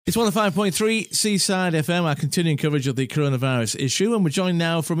It's 105.3 Seaside FM, our continuing coverage of the coronavirus issue, and we're joined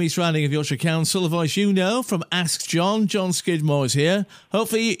now from East Riding of Yorkshire Council, a voice you know from Ask John. John Skidmore is here.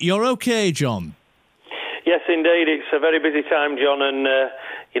 Hopefully you're okay, John. Yes, indeed. It's a very busy time, John, and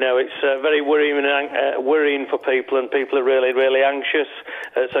it's very worrying for people, and people are really, really anxious.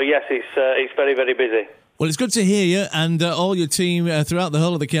 So yes, it's very, very busy. Well, it's good to hear you and all your team throughout the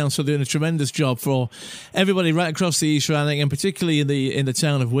whole of the council doing a tremendous job for everybody right across the East Riding, and particularly in the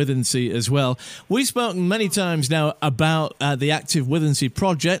town of Withensea as well. We've spoken many times now about the Active Withensea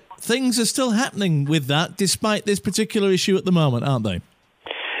project. Things are still happening with that despite this particular issue at the moment, aren't they?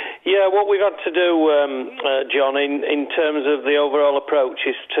 Yeah, what we've had to do, John, in terms of the overall approach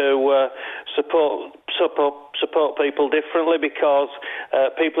is to support people differently, because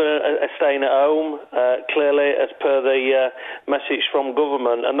people are staying at home, clearly as per the message from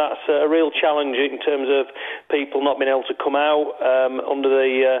government, and that's a real challenge in terms of people not being able to come out under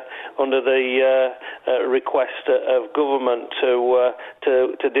the request of government to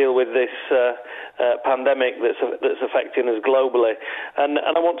deal with this pandemic that's affecting us globally. And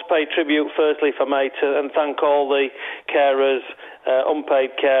I want to pay tribute, firstly, if I may, and thank all the carers,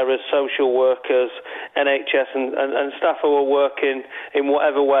 unpaid carers, social workers, NHS and staff who are working in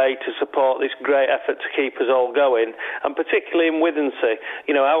whatever way to support this great effort to keep us all going, and particularly in Withensea,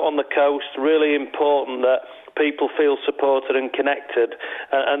 out on the coast, really important that people feel supported and connected,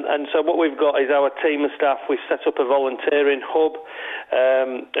 and so what we've got is our team of staff. We've set up a volunteering hub,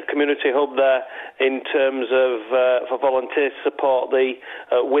 a community hub there in terms of for volunteers to support the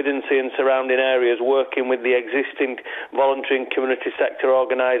Withensea and surrounding areas, working with the existing voluntary and community sector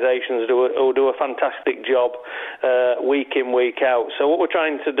organisations who do a fantastic job week in, week out. So what we're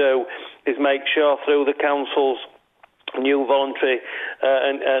trying to do is make sure through the council's new voluntary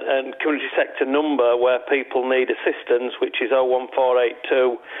and community sector number where people need assistance, which is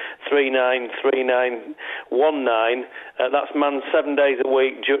 01482 393919. That's manned 7 days a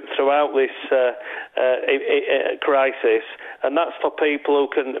week throughout this crisis, and that's for people who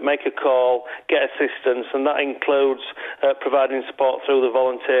can make a call, get assistance, and that includes providing support through the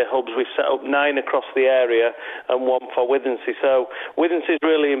volunteer hubs. We've set up 9 across the area and 1 for Withensea. So Withensea is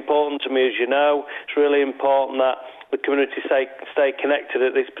really important to me, as you know. It's really important that the community stay connected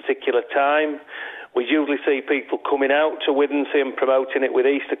at this particular time. We usually see people coming out to Withensea and promoting it with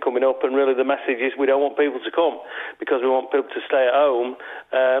Easter coming up, and really the message is we don't want people to come because we want people to stay at home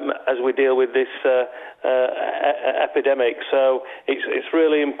as we deal with this epidemic. So it's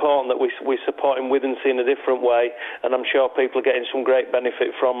really important that we're supporting Withensea in a different way, and I'm sure people are getting some great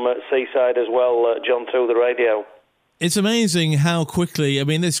benefit from Seaside as well, John, through the radio. It's amazing how quickly,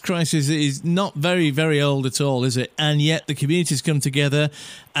 this crisis is not very, very old at all, is it? And yet the communities come together,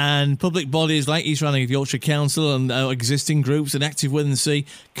 and public bodies like East Riding of Yorkshire Council and existing groups and Active Withensea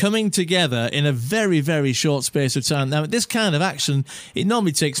coming together in a very, very short space of time. Now, this kind of action, it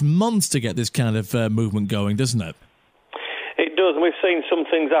normally takes months to get this kind of movement going, doesn't it? It does, and we've seen some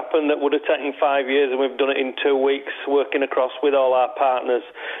things happen that would have taken 5 years, and we've done it in 2 weeks, working across with all our partners,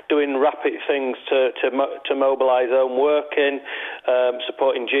 doing rapid things to mobilise home working,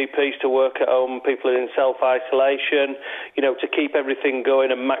 supporting GPs to work at home, people in self-isolation, to keep everything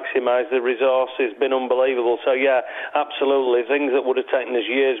going and maximise the resource has been unbelievable. So, yeah, absolutely, things that would have taken us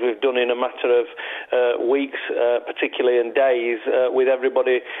years, we've done in a matter of weeks, particularly, and days, with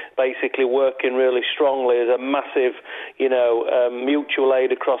everybody basically working really strongly as a massive, mutual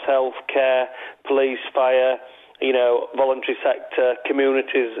aid across healthcare, police, fire, voluntary sector,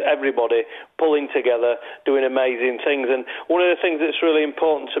 communities, everybody pulling together, doing amazing things. And one of the things that's really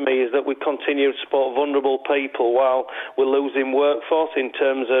important to me is that we continue to support vulnerable people while we're losing workforce in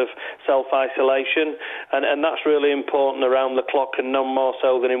terms of self-isolation. And that's really important around the clock, and none more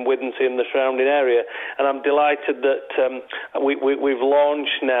so than in Withensea and the surrounding area. And I'm delighted that we've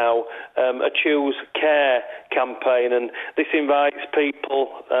launched now a Choose Care campaign, and this invites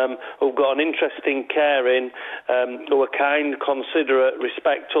people who've got an interest in caring, who are kind, considerate,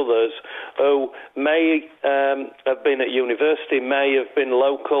 respect others, who may have been at university, may have been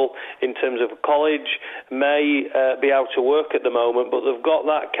local in terms of college, may be out of work at the moment, but they've got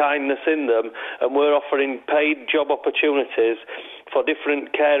that kindness in them, and we're offering paid job opportunities for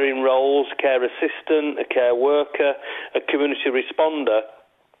different caring roles, care assistant, a care worker, a community responder,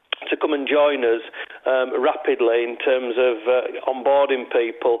 to come and join us rapidly in terms of onboarding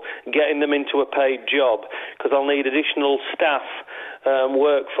people, getting them into a paid job, because I'll need additional staff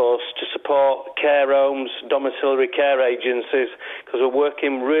workforce to support care homes, domiciliary care agencies, because we're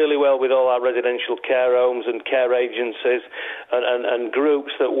working really well with all our residential care homes and care agencies and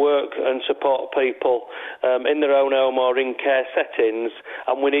groups that work and support people in their own home or in care settings,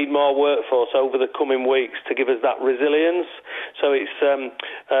 and we need more workforce over the coming weeks to give us that resilience. So it's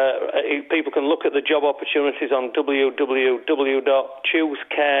people can look at the job opportunities on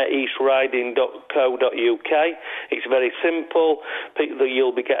www.choosecareeastriding.co.uk. It's very simple.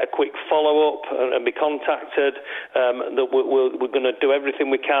 You'll get a quick follow-up and be contacted. That we're going to do everything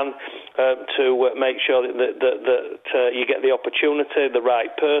we can to make sure that you get the opportunity, the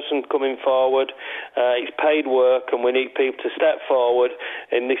right person coming forward. It's paid work, and we need people to step forward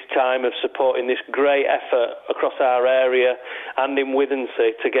in this time of supporting this great effort across our area and in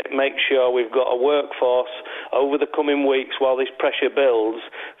Withensea to make sure we've got a workforce over the coming weeks while this pressure builds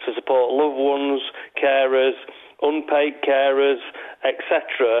to support loved ones, carers, unpaid carers,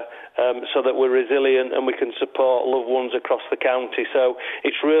 etc., so that we're resilient and we can support loved ones across the county. So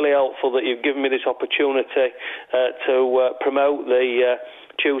it's really helpful that you've given me this opportunity to promote the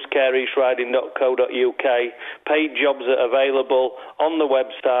choosecareeastriding.co.uk. Paid jobs are available on the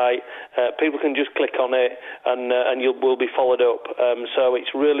website. People can just click on it and we'll be followed up. So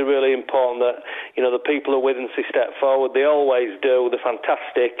it's really, really important that the people of Withensea step forward. They always do. They're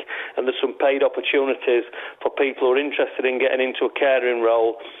fantastic, and there's some paid opportunities for people who are interested in getting into a caring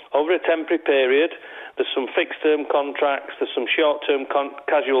role over a temporary period. There's some fixed-term contracts, there's some short-term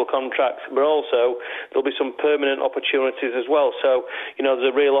casual contracts, but also there'll be some permanent opportunities as well. So, there's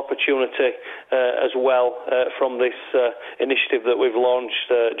a real opportunity as well from this initiative that we've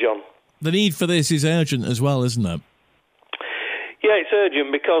launched, John. The need for this is urgent as well, isn't it? Yeah, it's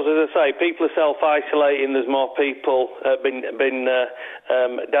urgent because, as I say, people are self-isolating. There's more people been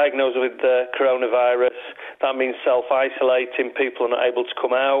diagnosed with coronavirus. That means self-isolating. People are not able to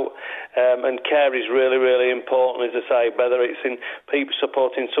come out. And care is really, really important, as I say, whether it's in people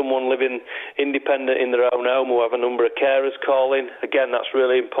supporting someone living independent in their own home who have a number of carers calling. Again, that's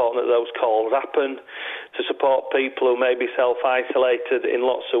really important that those calls happen to support people who may be self-isolated in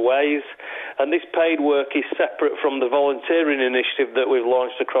lots of ways. And this paid work is separate from the volunteering initiative that we've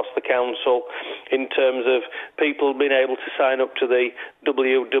launched across the council in terms of people being able to sign up to the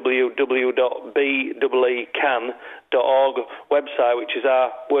www.beecan.org website, which is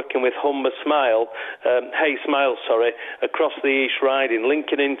our working with Humber Smile, Hey Smile, across the East Riding,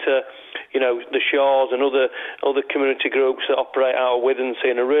 linking into the Shores and other community groups that operate out of Withensea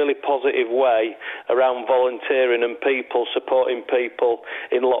in a really positive way around volunteering and people supporting people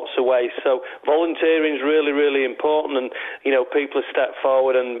in lots of ways. So volunteering is really, really important, and people have stepped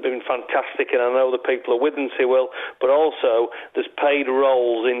forward and been fantastic, and I know the people of Withensea will, but also there's paid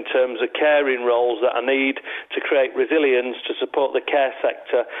roles in terms of caring roles that I need to create resilience to support the care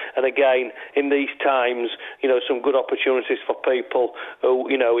sector. And again, in these times, some good opportunities for people who,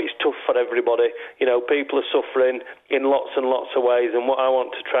 it's tough for everybody. People are suffering in lots and lots of ways, and what I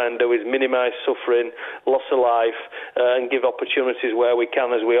want to try and do is minimise suffering, loss of life, and give opportunities where we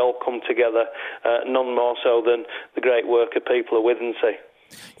can as we all come together, none more so than the great work of people of Withensea.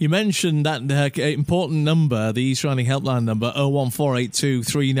 You mentioned that important number, the East Riding helpline number, 01482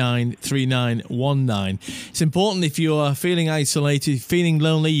 393919. It's important if you are feeling isolated, feeling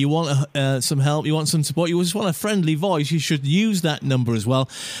lonely, you want some help, you want some support, you just want a friendly voice, you should use that number as well,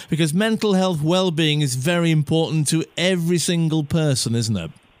 because mental health well-being is very important to every single person, isn't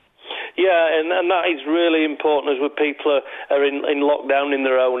it? Yeah, and that is really important as people are in lockdown in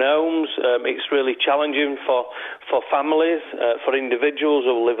their own homes. It's really challenging for families, for individuals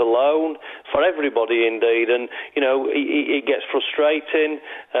who live alone, for everybody indeed. And, it gets frustrating.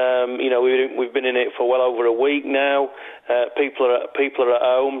 We've been in it for well over a week now. People are at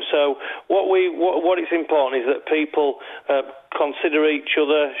home. So what is important is that people consider each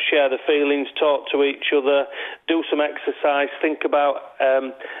other, share the feelings, talk to each other, do some exercise, think about,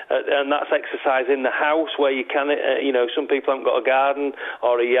 and that's exercise in the house where you can, some people haven't got a garden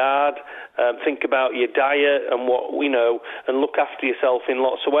or a yard. Think about your diet and and look after yourself in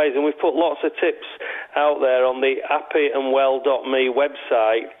lots of ways. And we've put lots of tips out there on the happyandwell.me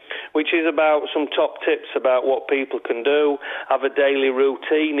website, which is about some top tips about what people can do. Have a daily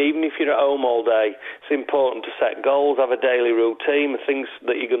routine, even if you're at home all day. It's important to set goals, have a daily routine, the things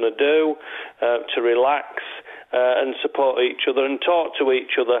that you're going to do to relax, and support each other and talk to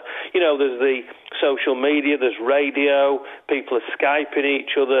each other. There's the social media, there's radio, people are Skyping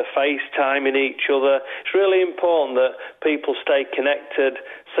each other, FaceTiming each other. It's really important that people stay connected,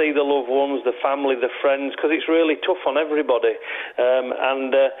 see the loved ones, the family, the friends, because it's really tough on everybody.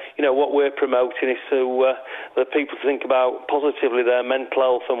 What we're promoting is to that people think about positively their mental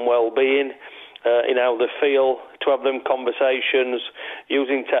health and well-being, how they feel, to have them conversations,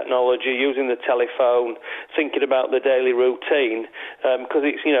 using technology, using the telephone, thinking about the daily routine, because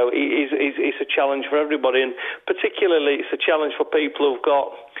it's a challenge for everybody, and particularly it's a challenge for people who've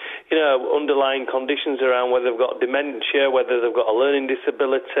got underlying conditions around whether they've got dementia, whether they've got a learning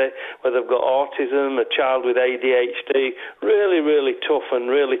disability, whether they've got autism, a child with ADHD. Really, really tough and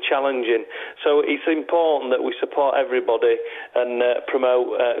really challenging. So it's important that we support everybody and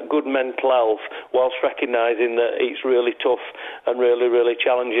promote good mental health whilst recognising that it's really tough and really, really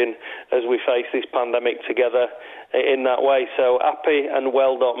challenging as we face this pandemic together in that way. So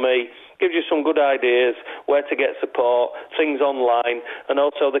happyandwell.me gives you some good ideas where to get support, things online, and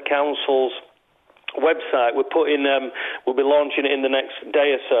also the council's website. We'll be launching it in the next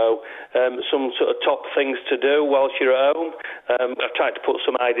day or so, some sort of top things to do whilst you're at home. I've tried to put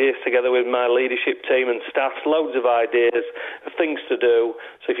some ideas together with my leadership team and staff, loads of ideas of things to do.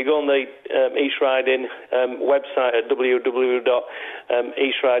 So if you go on the East Riding website at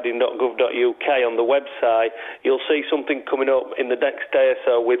www.eastriding.gov.uk on the website, you'll see something coming up in the next day or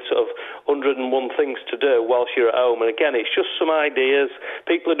so with sort of 101 things to do whilst you're at home. And again, it's just some ideas.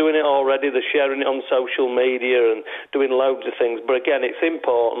 People are doing it already. They're sharing it on social media and doing loads of things. But again, it's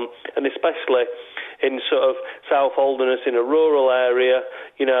important, and especially in sort of South Holderness, in a rural area,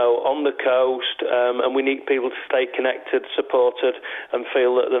 on the coast, and we need people to stay connected, supported, and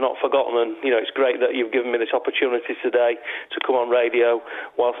feel that they're not forgotten. And, it's great that you've given me this opportunity today to come on radio.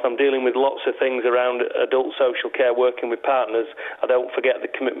 Whilst I'm dealing with lots of things around adult social care, working with partners, I don't forget the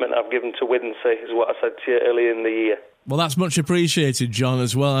commitment I've given to Widensea, is what I said to you earlier in the year. Well, that's much appreciated, John,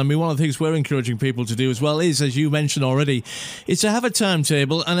 as well. I mean, one of the things we're encouraging people to do as well is, as you mentioned already, is to have a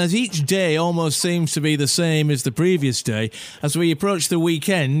timetable, and as each day almost seems to be the same as the previous day, as we approach the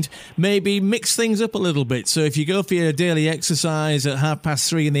weekend, maybe mix things up a little bit. So if you go for your daily exercise at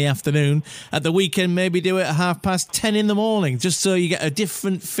 3:30 in the afternoon, at the weekend maybe do it at 10:30 in the morning, just so you get a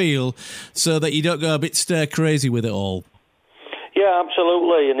different feel, so that you don't go a bit stir crazy with it all. Yeah,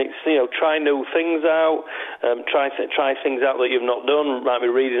 absolutely, and it's try new things out, try things out that you've not done. Might be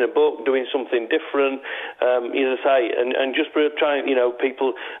reading a book, doing something different, as I say, and just trying.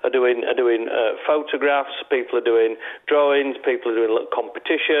 People are doing photographs, people are doing drawings, people are doing little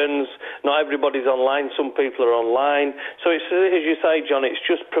competitions. Not everybody's online. Some people are online. So it's, as you say, John, it's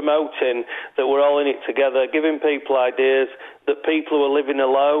just promoting that we're all in it together, giving people ideas. That people who are living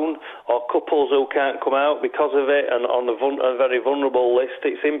alone or couples who can't come out because of it and on a very vulnerable list,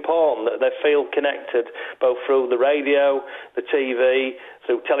 it's important that they feel connected both through the radio, the TV,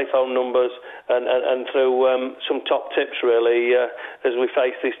 through telephone numbers and through some top tips, really, as we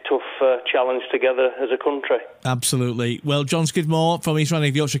face this tough challenge together as a country. Absolutely. Well, John Skidmore from East Riding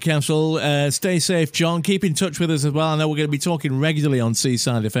of Yorkshire Council. Stay safe, John. Keep in touch with us as well. I know we're going to be talking regularly on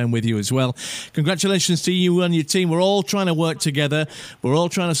Seaside FM with you as well. Congratulations to you and your team. We're all trying to work together. We're all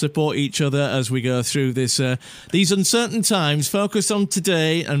trying to support each other as we go through these uncertain times. Focus on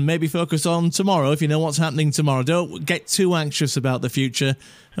today and maybe focus on tomorrow if you know what's happening tomorrow. Don't get too anxious about the future,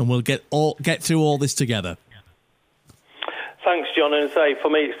 and we'll get through all this together. Thanks, John. And say, for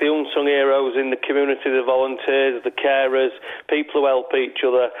me, it's the unsung heroes in the community, the volunteers, the carers, people who help each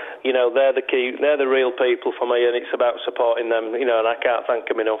other. They're the key. They're the real people for me, and it's about supporting them. And I can't thank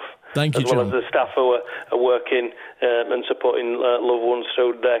them enough. Thank you, John. As well as the staff who are working and supporting loved ones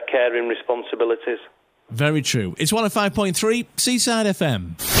through their caring responsibilities. Very true. It's 105.3 Seaside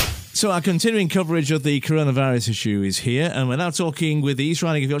FM. So our continuing coverage of the coronavirus issue is here, and we're now talking with the East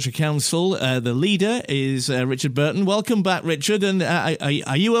Riding of Yorkshire Council. The leader is Richard Burton. Welcome back, Richard, and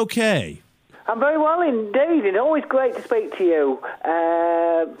are you okay? I'm very well indeed, and always great to speak to you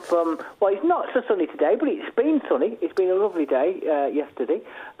it's not so sunny today, but it's been sunny. It's been a lovely day yesterday,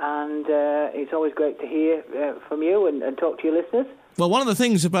 and it's always great to hear from you and talk to your listeners. Well, one of the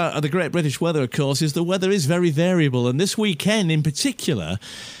things about the Great British weather, of course, is the weather is very variable, and this weekend in particular,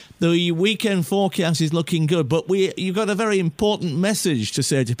 the weekend forecast is looking good, but you've got a very important message to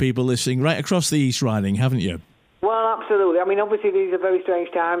say to people listening right across the East Riding, haven't you? Well, absolutely. I mean, obviously these are very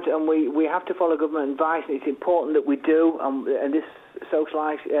strange times, and we have to follow government advice, and it's important that we do, and this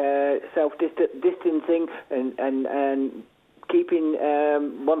socialised self-distancing and keeping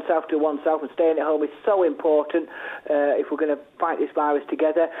oneself to oneself and staying at home is so important if we're going to fight this virus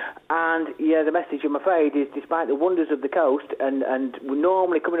together. And yeah, the message, I'm afraid, is despite the wonders of the coast, and we're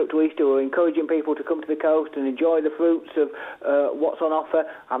normally coming up to Easter, we're encouraging people to come to the coast and enjoy the fruits of what's on offer.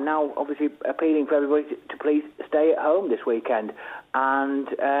 I'm now obviously appealing for everybody to please stay at home this weekend. And,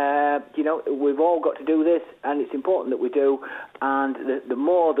 we've all got to do this, and it's important that we do. And the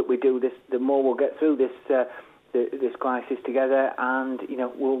more that we do this, the more we'll get through this this crisis together, and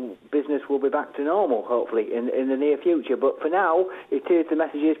business will be back to normal, hopefully, in the near future. But for now, the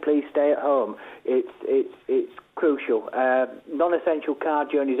message is please stay at home. It's crucial. Non-essential car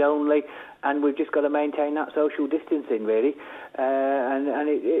journeys only, and we've just got to maintain that social distancing, really. And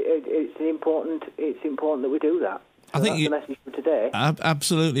it's important that we do that. So I think that's the message for today.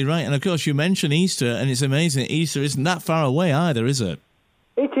 Absolutely right. And of course, you mentioned Easter, and it's amazing. Easter isn't that far away either, is it?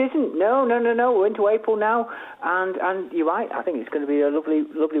 It isn't. No. We're into April now, and you're right. I think it's going to be a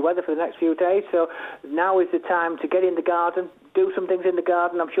lovely weather for the next few days. So now is the time to get in the garden, do some things in the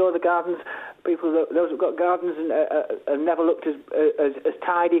garden. I'm sure the gardens, those who've got gardens and never looked as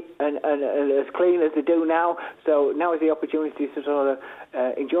tidy and as clean as they do now. So now is the opportunity to sort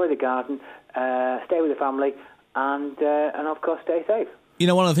of enjoy the garden, stay with the family, and of course stay safe.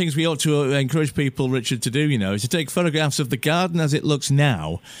 One of the things we ought to encourage people, Richard, to do, is to take photographs of the garden as it looks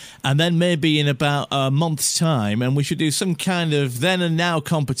now, and then maybe in about a month's time, and we should do some kind of then and now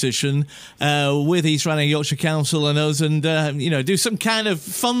competition with East Riding of Yorkshire Council and us, and, do some kind of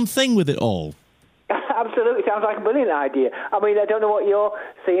fun thing with it all. Absolutely, sounds like a brilliant idea. I mean, I don't know what you're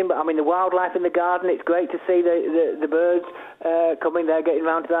seeing, but I mean, the wildlife in the garden, it's great to see the birds coming there, getting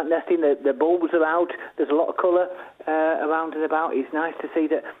around to that nesting. The bulbs are out. There's a lot of colour around and about. It's nice to see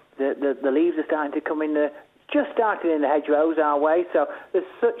that the leaves are starting to come in there, just starting in the hedgerows our way. So there's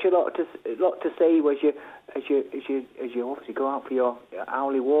such a lot to see as you obviously go out for your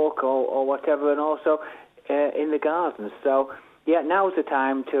hourly walk or whatever, and also in the gardens. So yeah, now's the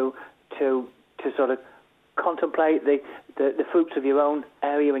time to sort of contemplate the fruits of your own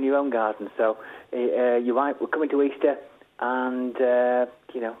area and your own garden. So you're right, we're coming to Easter, and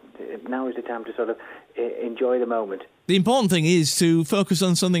now is the time to sort of enjoy the moment. The important thing is to focus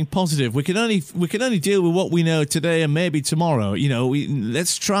on something positive. We can only deal with what we know today and maybe tomorrow.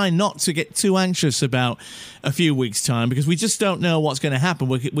 Let's try not to get too anxious about a few weeks' time, because we just don't know what's going to happen.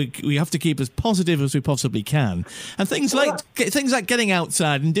 We have to keep as positive as we possibly can. And things like getting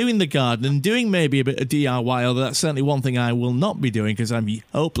outside and doing the garden and doing maybe a bit of DIY, although that's certainly one thing I will not be doing because I'm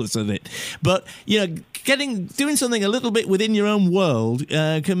hopeless at it. But doing something a little bit within your own world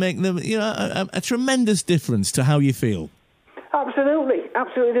can make a tremendous difference to how you feel. Absolutely.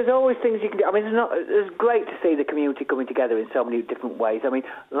 There's always things you can do. I mean, it's great to see the community coming together in so many different ways. I mean,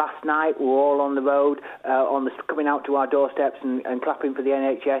 last night we were all on the road, coming out to our doorsteps and clapping for the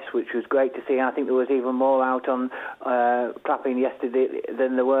NHS, which was great to see. And I think there was even more out on clapping yesterday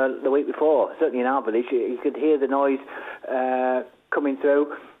than there were the week before. Certainly in our village, you could hear the noise coming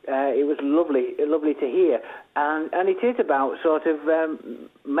through. It was lovely to hear, and it is about sort of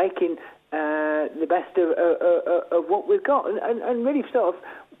making the best of what we've got, and really sort of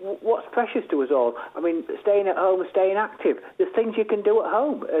what's precious to us all. I mean, staying at home, staying active. There's things you can do at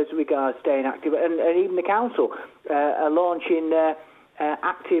home as regards staying active, and even the council are launching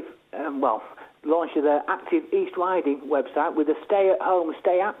launched the Active East Riding website with a Stay at Home,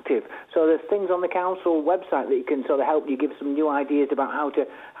 Stay Active. So there's things on the council website that you can sort of help you give some new ideas about how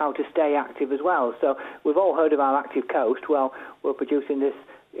to stay active as well. So we've all heard of our Active Coast. Well, we're producing this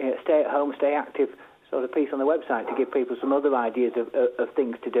Stay at Home, Stay Active sort of piece on the website to give people some other ideas of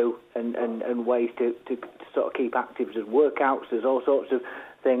things to do and ways to sort of keep active. There's workouts, there's all sorts of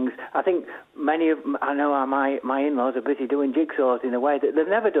things. I think my in-laws are busy doing jigsaws in a way that they've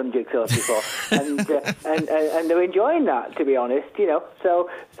never done jigsaws before, and they're enjoying that, to be honest. So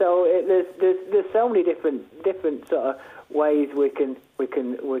there's so many different sort of ways we can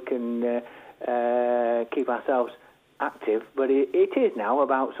keep ourselves active. But it is now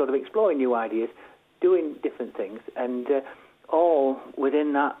about sort of exploring new ideas, doing different things, and all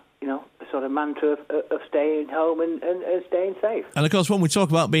within that sort of mantra of staying home and staying safe. And of course, when we talk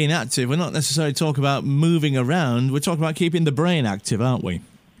about being active, we're not necessarily talking about moving around. We're talking about keeping the brain active, aren't we?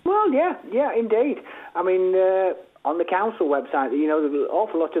 Well, yeah, indeed. I mean, on the council website, there's an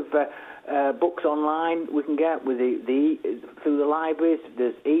awful lot of books online we can get with through the libraries.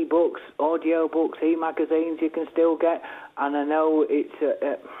 There's e-books, audio books, e-magazines you can still get. And I know it's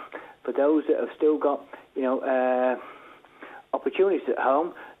for those that have still got opportunities at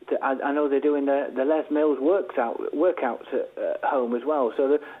home. I know they're doing the Les Mills workouts at home as well.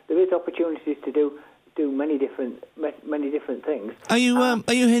 So there is opportunities to do do many different things. Are you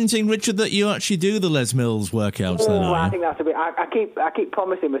hinting, Richard, that you actually do the Les Mills workouts? Then, I think that's a bit. I keep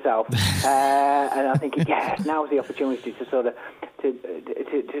promising myself, and I think now's the opportunity to sort of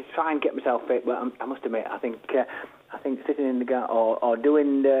to try and get myself fit. But I must admit, I think sitting in the garden or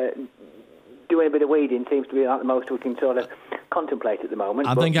doing a bit of weeding seems to be like the most we can sort of contemplate at the moment.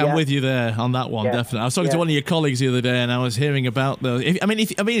 I think I'm with you there on that one, definitely. I was talking to one of your colleagues the other day, and I was hearing about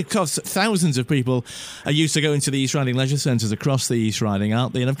of course, thousands of people are used to going to the East Riding leisure centres across the East Riding,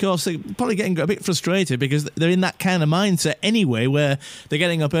 aren't they? And of course, they're probably getting a bit frustrated because they're in that kind of mindset anyway, where they're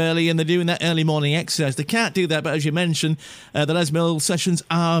getting up early and they're doing that early morning exercise. They can't do that, but as you mentioned, the Les Mills sessions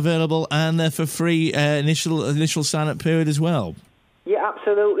are available and they're for free initial sign-up period as well. Yeah,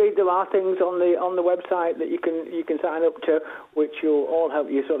 absolutely. There are things on the website that you can sign up to, which will all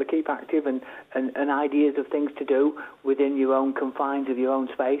help you sort of keep active and ideas of things to do within your own confines of your own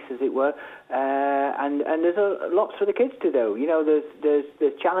space, as it were. And there's lots for the kids to do. You know,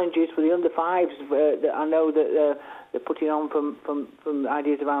 there's challenges for the under fives that I know that they're putting on from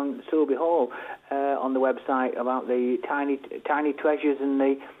ideas around Sowerby Hall on the website about the tiny treasures and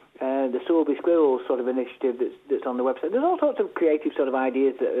the Sowerby Squirrels sort of initiative that's on the website. There's all sorts of creative sort of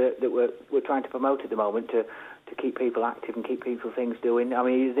ideas that we're trying to promote at the moment to keep people active and keep people things doing. I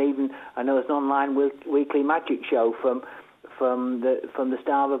mean, I know there's an online weekly magic show from the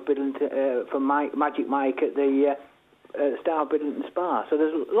Star of Bridlington, from Magic Mike at the Star of Bridlington Spa. So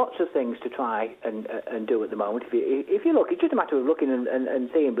there's lots of things to try and do at the moment. If you look, it's just a matter of looking and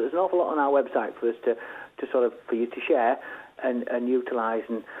seeing. But there's an awful lot on our website for us for you to share and utilise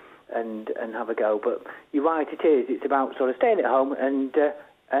and have a go. But you're right, it's about sort of staying at home and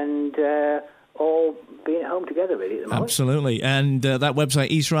all being at home together, really, at the moment. Absolutely. And that website,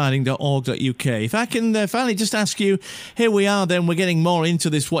 eastriding.org.uk. If I can finally just ask you, here we are then, we're getting more into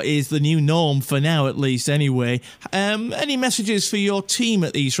this, what is the new norm for now, at least, anyway. Any messages for your team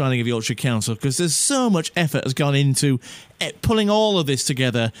at the East Riding of Yorkshire Council? Because there's so much effort has gone into pulling all of this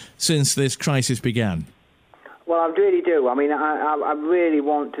together since this crisis began. Well, I really do. I mean, I really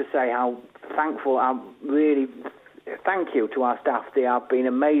want to say how thankful thank you to our staff. They have been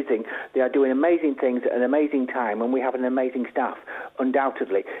amazing. They are doing amazing things at an amazing time, and we have an amazing staff,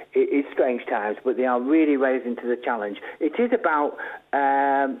 undoubtedly. It is strange times, but they are really rising to the challenge. It is about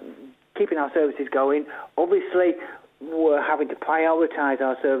keeping our services going. Obviously, we're having to prioritise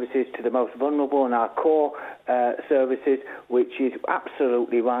our services to the most vulnerable and our core services, which is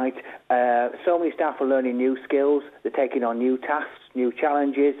absolutely right. So many staff are learning new skills. They're taking on new tasks, new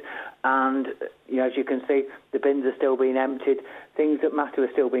challenges, and as you can see, the bins are still being emptied. Things that matter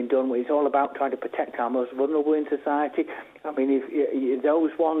are still being done. It's all about trying to protect our most vulnerable in society. I mean, if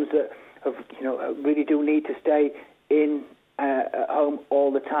those ones that really do need to stay in at home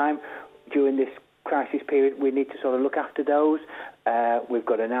all the time during this crisis period, we need to sort of look after those. We've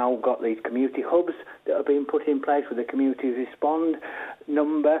now got these community hubs that are being put in place with the community respond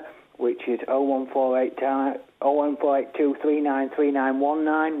number, which is 01482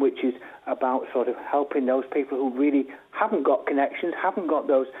 393919, which is about sort of helping those people who really haven't got connections, haven't got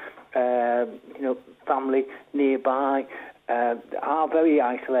those family nearby, are very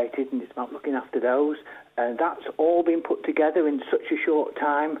isolated, and it's about looking after those. And that's all been put together in such a short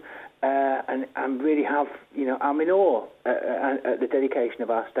time. And really have, I'm in awe at the dedication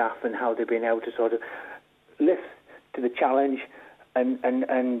of our staff and how they've been able to sort of lift to the challenge and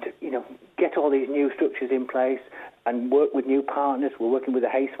get all these new structures in place and work with new partners. We're working with the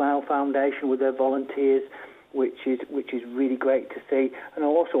Hey Smile Foundation with their volunteers, which is really great to see. And I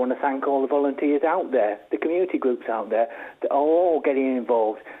also want to thank all the volunteers out there, the community groups out there that are all getting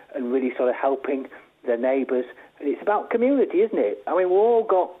involved and really sort of helping their neighbours. And it's about community, isn't it? I mean, we've all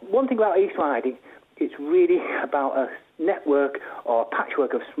got one thing about East Riding. It's really about a network or a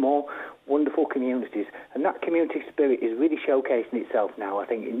patchwork of small, wonderful communities. And that community spirit is really showcasing itself now, I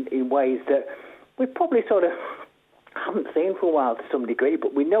think, in ways that we probably sort of haven't seen for a while to some degree,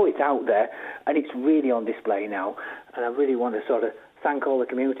 but we know it's out there and it's really on display now. And I really want to sort of thank all the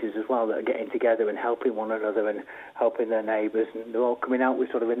communities as well that are getting together and helping one another and helping their neighbours. And they're all coming out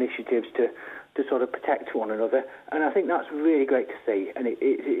with sort of initiatives to sort of protect one another. And I think that's really great to see. And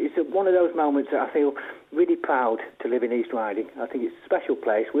it's one of those moments that I feel really proud to live in East Riding. I think it's a special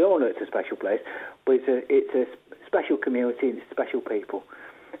place. We all know it's a special place, but it's a special community and it's special people.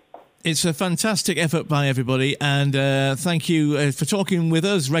 It's a fantastic effort by everybody, and thank you for talking with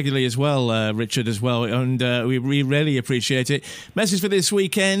us regularly as well, Richard, as well, and we really appreciate it. Message for this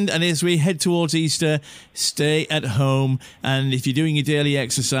weekend, and as we head towards Easter, stay at home, and if you're doing your daily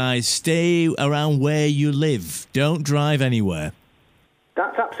exercise, stay around where you live. Don't drive anywhere.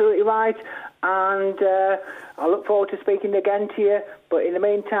 That's absolutely right. and I look forward to speaking again to you. But in the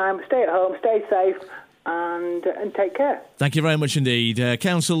meantime, stay at home, stay safe, and take care. Thank you very much indeed.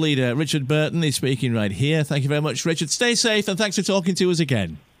 Council Leader Richard Burton is speaking right here. Thank you very much, Richard. Stay safe, and thanks for talking to us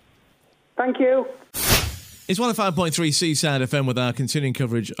again. Thank you. It's 105.3 Seaside FM with our continuing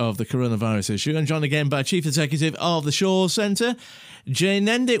coverage of the coronavirus issue. And joined again by Chief Executive of the Shaw Centre, Jane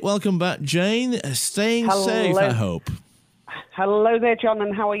Nendick. Welcome back, Jane. Staying safe, I hope. Hello there, John,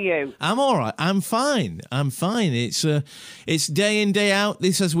 and how are you? I'm all right. I'm fine. It's day in, day out.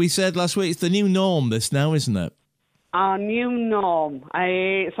 This, as we said last week, it's the new norm, this now, isn't it? Our new norm.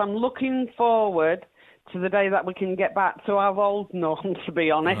 So I'm looking forward to the day that we can get back to our old norm, to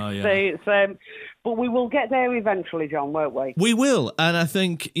be honest. Oh, yeah. But we will get there eventually, John, won't we? We will. And I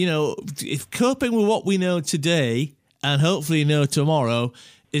think, if coping with what we know today and hopefully know tomorrow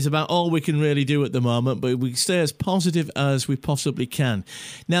is about all we can really do at the moment, but we stay as positive as we possibly can.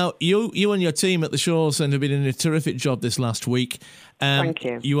 Now, you and your team at the Shaw Centre have been doing a terrific job this last week. Thank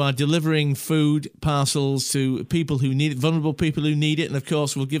you. You are delivering food parcels to people who need it, vulnerable people who need it, and of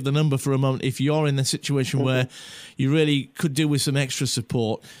course we'll give the number for a moment if you're in a situation where you really could do with some extra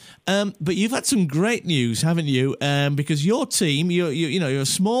support. But you've had some great news, haven't you? Because your team, you're a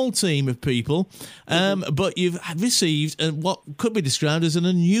small team of people, but you've received what could be described as an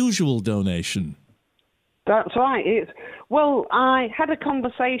unusual donation. That's right. I had a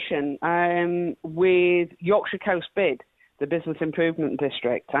conversation with Yorkshire Coast Bid, the Business Improvement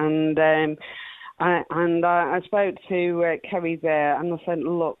District, and I spoke to Kerry there, and I said,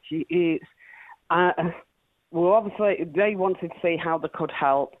 look, well, obviously they wanted to see how they could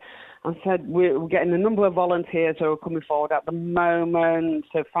help. I said we're getting a number of volunteers who are coming forward at the moment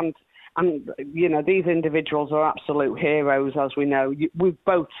to fund, and these individuals are absolute heroes, as we know. We've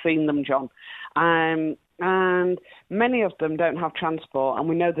both seen them, John, and many of them don't have transport, and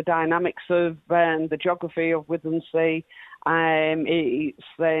we know the dynamics of the geography of Withensea.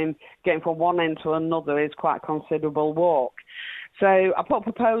 It's getting from one end to another is quite a considerable walk. So I put a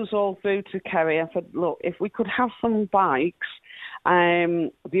proposal through to Kerry. I said, look, if we could have some bikes, the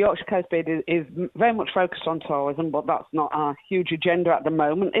Yorkshire Coast Bid is very much focused on tourism, but that's not our huge agenda at the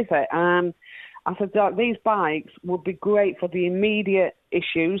moment, is it? I said that these bikes would be great for the immediate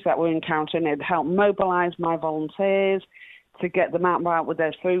issues that we're encountering. It'd help mobilise my volunteers to get them out and about with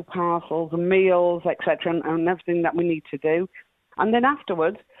their food parcels and meals, etc., and everything that we need to do. And then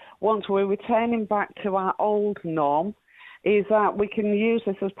afterwards, once we're returning back to our old norm, is that we can use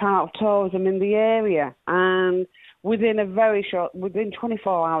this as part of tourism in the area. And within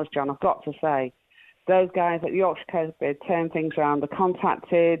 24 hours, John, I've got to say, those guys at Yorkshire Coast Bid turned things around. They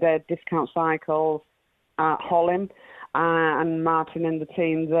contacted Discount Cycles at Holham, and Martin and the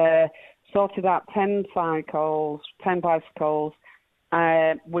team there sorted out 10 bicycles,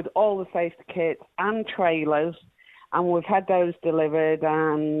 with all the safety kits and trailers, and we've had those delivered,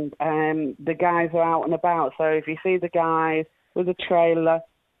 and the guys are out and about. So if you see the guys with a trailer,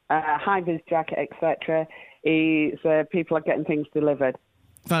 high-vis jacket, etc., people are getting things delivered.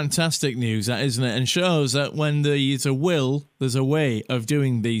 Fantastic news, that, isn't it? And shows that when there's a will, there's a way of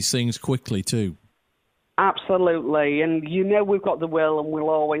doing these things quickly too. Absolutely, and we've got the will, and we'll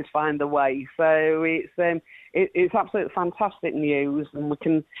always find the way. So it's absolutely fantastic news,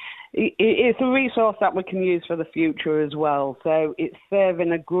 and it's a resource that we can use for the future as well. So it's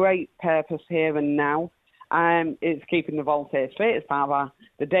serving a great purpose here and now. It's keeping the volunteers fit. It's part of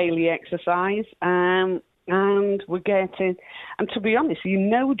the daily exercise. And we're getting, and to be honest,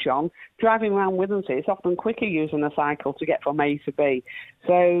 John, driving around Withensea, it's often quicker using a cycle to get from A to B.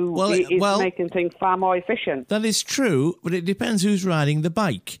 So it's making things far more efficient. That is true, but it depends who's riding the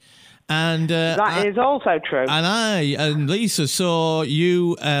bike. And that is also true. And I and Lisa saw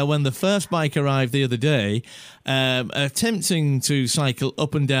you when the first bike arrived the other day, attempting to cycle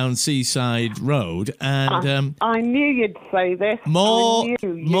up and down Seaside Road, and I knew you'd say this.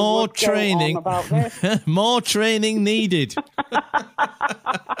 More training, about this. More training needed.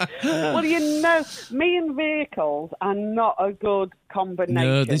 Well, me and vehicles are not a good combination.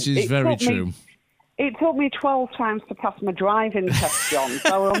 No, this is very true. It took me 12 times to pass my driving test, John,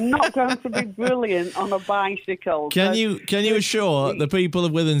 so I'm not going to be brilliant on a bicycle. Can you assure the people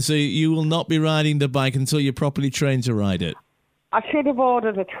of Withensea you will not be riding the bike until you're properly trained to ride it? I should have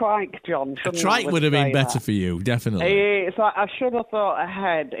ordered a trike, John. A trike would have been better for you, definitely. I should have thought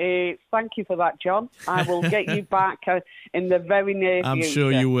ahead. Thank you for that, John. I will get you back in the very near future. I'm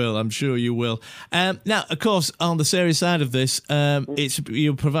sure you will. Now, of course, on the serious side of this,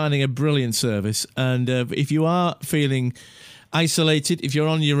 you're providing a brilliant service. And if you are feeling isolated, if you're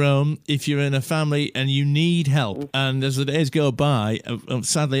on your own, if you're in a family and you need help. And as the days go by,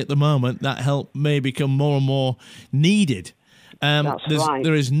 sadly at the moment, that help may become more and more needed. That's right.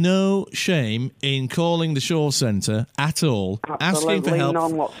 There is no shame in calling the Shaw Centre at all, asking for help.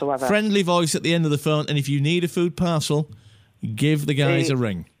 None whatsoever. Friendly voice at the end of the phone, and if you need a food parcel, give the guys a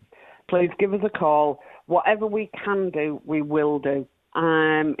ring. Please give us a call. Whatever we can do, we will do.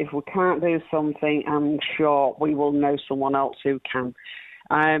 If we can't do something, I'm sure we will know someone else who can.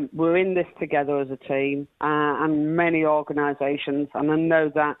 We're in this together as a team, and many organisations, and I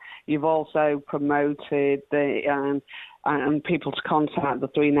know that you've also promoted the and people to contact the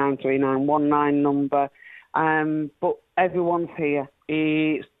 393919 number. But everyone's here.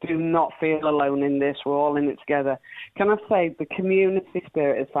 Do not feel alone in this. We're all in it together. Can I say the community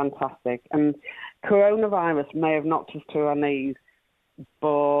spirit is fantastic, and coronavirus may have knocked us to our knees,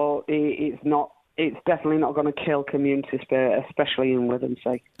 but it's not. It's definitely not going to kill community spirit, especially in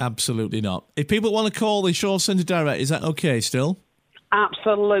Withensea. Absolutely not. If people want to call the Shaw Centre direct, is that okay still?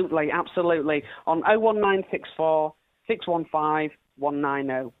 Absolutely. On 01964 615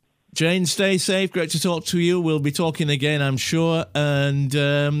 190. Jane, stay safe. Great to talk to you. We'll be talking again, I'm sure. And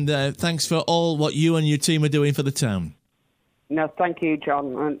thanks for all what you and your team are doing for the town. No, thank you,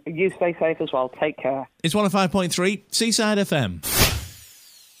 John. And you stay safe as well. Take care. It's 105.3 Seaside FM.